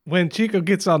when Chico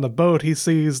gets on the boat, he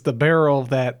sees the barrel of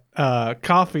that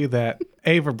coffee that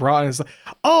Ava brought, and he's like,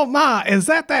 "Oh my, is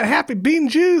that happy bean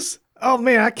juice? Oh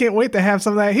man, I can't wait to have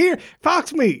some of that. Here,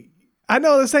 fox meat. I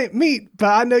know this ain't meat, but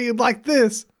I know you'd like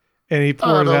this." And he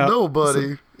pours out. I don't know,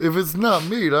 buddy. If it's not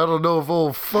meat, I don't know if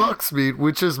old Fox Meat,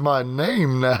 which is my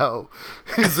name now,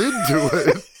 is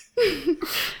into it.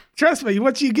 Trust me,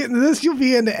 once you get into this, you'll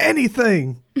be into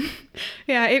anything.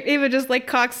 Yeah, Ava just like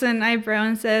cocks an eyebrow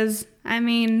and says, I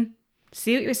mean,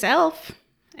 suit yourself.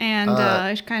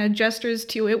 And she kind of gestures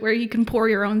to it where you can pour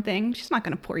your own thing. She's not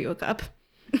going to pour you a cup.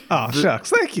 Oh, shucks,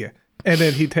 thank you. And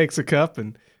then he takes a cup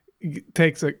and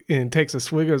takes a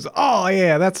swig. Goes, "Oh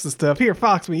yeah, that's the stuff. Here,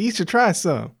 Fox Me, you should try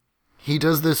some." He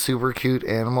does this super cute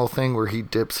animal thing where he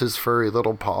dips his furry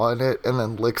little paw in it and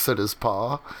then licks at his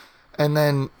paw. And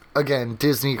then, again,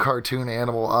 Disney cartoon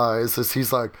animal eyes as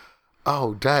he's like,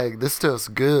 "Oh, dang, this stuff's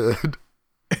good."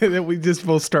 And then we just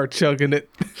both start chugging it.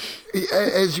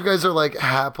 As you guys are, like,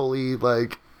 happily,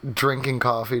 like, drinking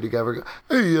coffee together.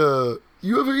 "Hey,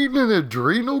 you ever eaten an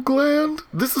adrenal gland?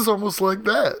 This is almost like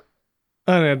that."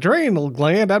 An adrenal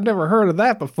gland? I've never heard of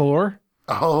that before.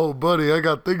 "Oh, buddy, I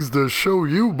got things to show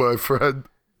you, my friend."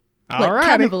 All right.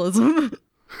 Cannibalism.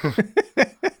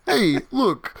 "Hey,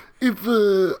 look, if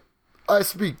I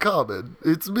speak common,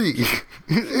 it's me.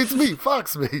 It's me,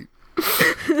 Fox Meat."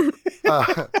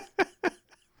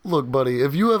 Look, buddy,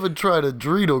 if you haven't tried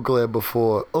adrenal gland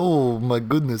before, oh my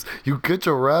goodness, you catch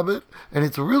a rabbit, and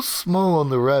it's real small on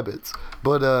the rabbits.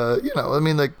 But, I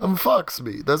mean, like, I'm Fox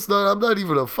Meat. I'm not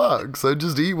even a fox. I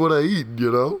just eat what I eat,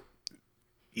 you know?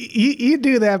 You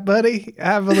do that, buddy.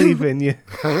 I believe in you.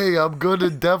 Hey, I'm gonna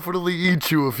definitely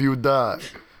eat you if you die.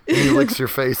 And he licks your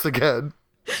face again.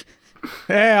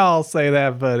 Hey, I'll say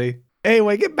that, buddy.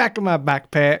 Anyway, get back in my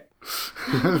backpack.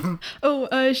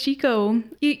 Chico,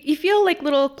 you feel like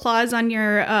little claws on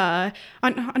your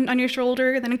on your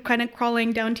shoulder, then kind of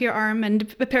crawling down to your arm,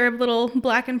 and a pair of little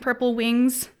black and purple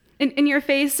wings in your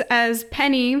face as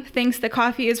Penny thinks the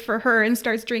coffee is for her and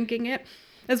starts drinking it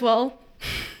as well.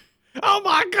 Oh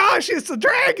my gosh, it's a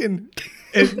dragon!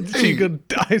 And Chico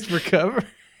dies for cover.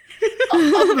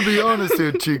 I'm gonna be honest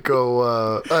here,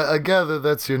 Chico. I gather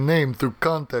that's your name through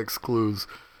context clues.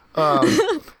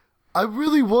 I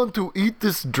really want to eat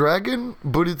this dragon,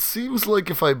 but it seems like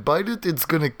if I bite it, it's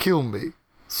gonna kill me.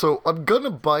 So I'm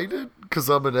gonna bite it, because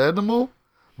I'm an animal,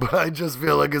 but I just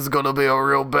feel like it's gonna be a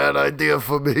real bad idea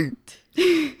for me.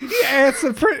 Yeah, it's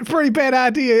a pretty bad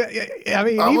idea. I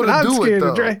mean, I'm even gonna I'm do scared it,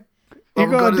 of dragon. You're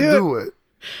I'm gonna gonna do it.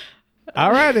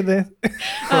 All righty then.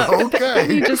 Okay.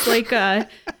 Penny just like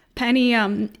Penny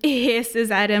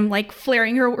hisses at him, like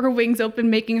flaring her wings open,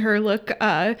 making her look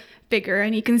bigger,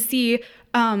 and you can see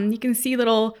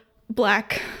little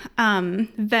black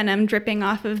venom dripping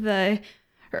off of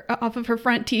her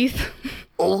front teeth.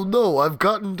 Oh no, I've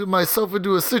gotten myself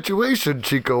into a situation,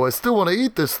 Chico. I still want to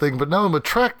eat this thing, but now I'm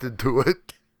attracted to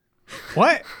it.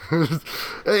 What?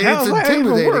 It's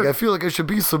intimidating. I feel like I should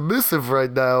be submissive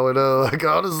right now, and like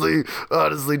honestly,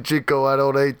 Chico, I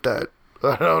don't hate that.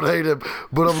 I don't hate him,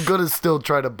 but I'm gonna still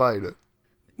try to bite it.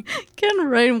 Can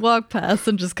Reine walk past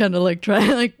and just kind of like try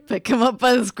and like pick him up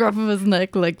by the scruff of his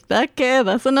neck, like, okay,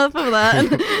 that's enough of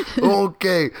that.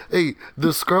 Okay, hey,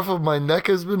 the scruff of my neck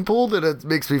has been pulled, and it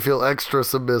makes me feel extra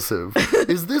submissive.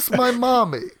 Is this my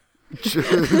mommy?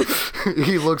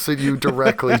 He looks at you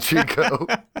directly, Chico.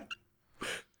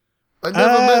 I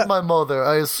never met my mother.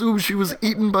 I assume she was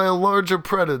eaten by a larger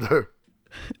predator.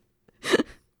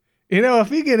 You know,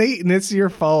 if you get eaten, it's your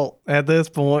fault at this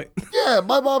point. Yeah,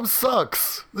 my mom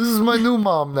sucks. This is my new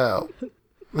mom now.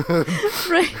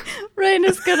 Reine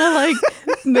is gonna like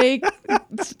make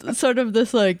sort of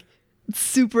this like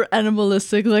super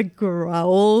animalistic like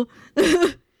growl,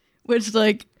 which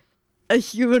like a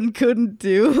human couldn't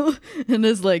do, and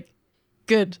is like,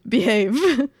 good,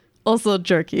 behave. Also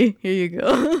jerky. Here you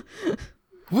go.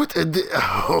 What?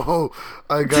 Oh,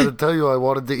 I gotta tell you, I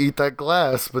wanted to eat that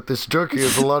glass, but this jerky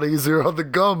is a lot easier on the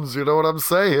gums. You know what I'm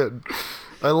saying?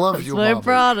 I love That's you, why Mommy. I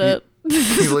brought it.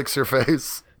 He licks your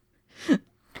face.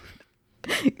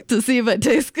 To see if I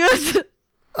taste good.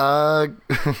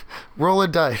 Roll a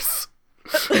dice.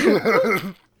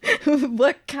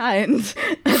 What kind?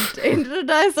 A danger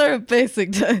dice or a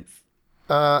basic dice?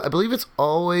 I believe it's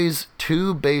always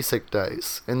 2 basic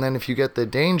dice, and then if you get the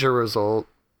danger result,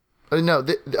 no.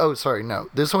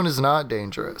 This one is not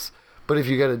dangerous. But if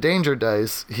you get a danger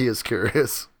dice, he is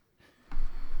curious.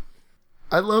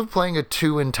 I love playing a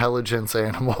 2 intelligence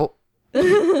animal.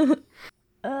 That's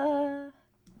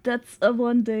a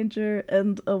 1 danger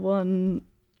and a 1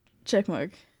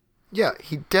 checkmark. Yeah,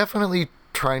 he definitely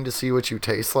trying to see what you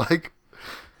taste like.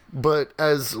 but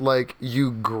as, like,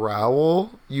 you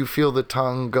growl, you feel the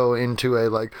tongue go into a,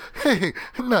 like, hey,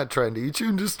 I'm not trying to eat you,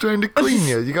 I'm just trying to clean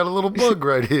you. You got a little bug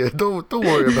right here. Don't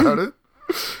worry about it.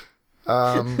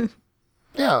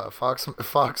 Yeah,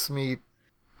 fox meat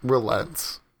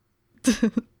relents.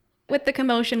 With the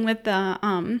commotion with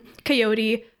the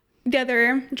coyote, the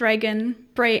other dragon,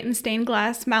 bright and stained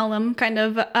glass, Malum, kind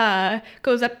of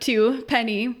goes up to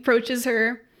Penny, approaches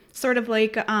her, sort of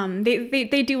like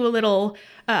they do a little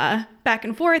back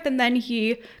and forth, and then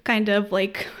he kind of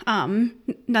like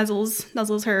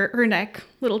nuzzles her neck,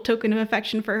 little token of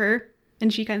affection for her,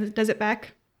 and she kind of does it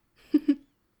back.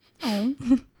 Oh.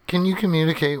 Can you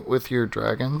communicate with your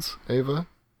dragons, Ava?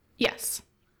 Yes.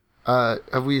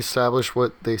 Have we established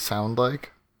what they sound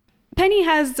like? Penny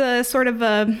has a sort of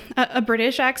a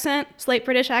British accent, slight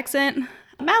British accent.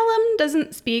 Malum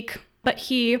doesn't speak, but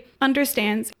he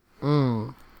understands.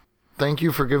 Thank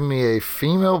you for giving me a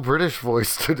female British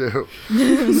voice to do.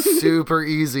 Super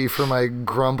easy for my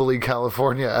grumbly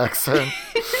California accent.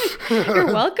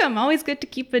 You're welcome. Always good to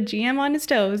keep a GM on his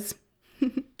toes.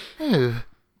 Oh,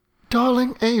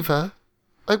 darling Ava,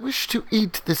 I wish to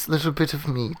eat this little bit of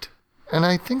meat, and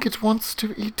I think it wants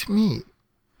to eat me.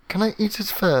 Can I eat it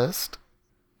first?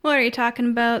 What are you talking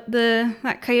about?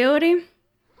 That coyote?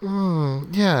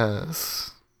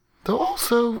 Yes. Though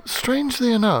also,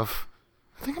 strangely enough,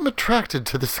 I think I'm attracted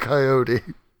to this coyote.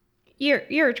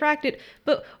 You're attracted,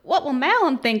 but what will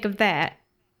Malum think of that?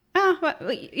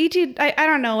 I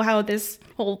don't know how this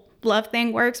whole love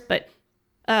thing works, but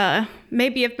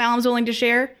maybe if Malum's willing to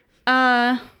share.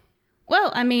 Well,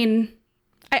 I mean,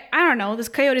 I don't know. This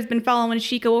coyote's been following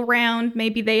Chico around.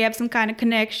 Maybe they have some kind of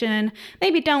connection.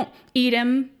 Maybe don't eat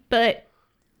him, but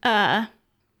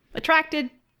attracted,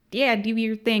 yeah, do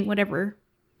your thing, whatever.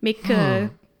 Make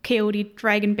coyote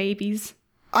dragon babies.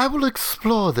 I will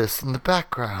explore this in the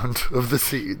background of the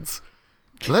scenes.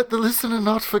 Let the listener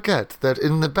not forget that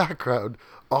in the background,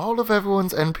 all of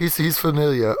everyone's NPCs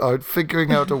familiar are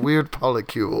figuring out a weird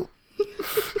polycule.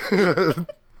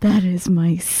 That is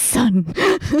my son.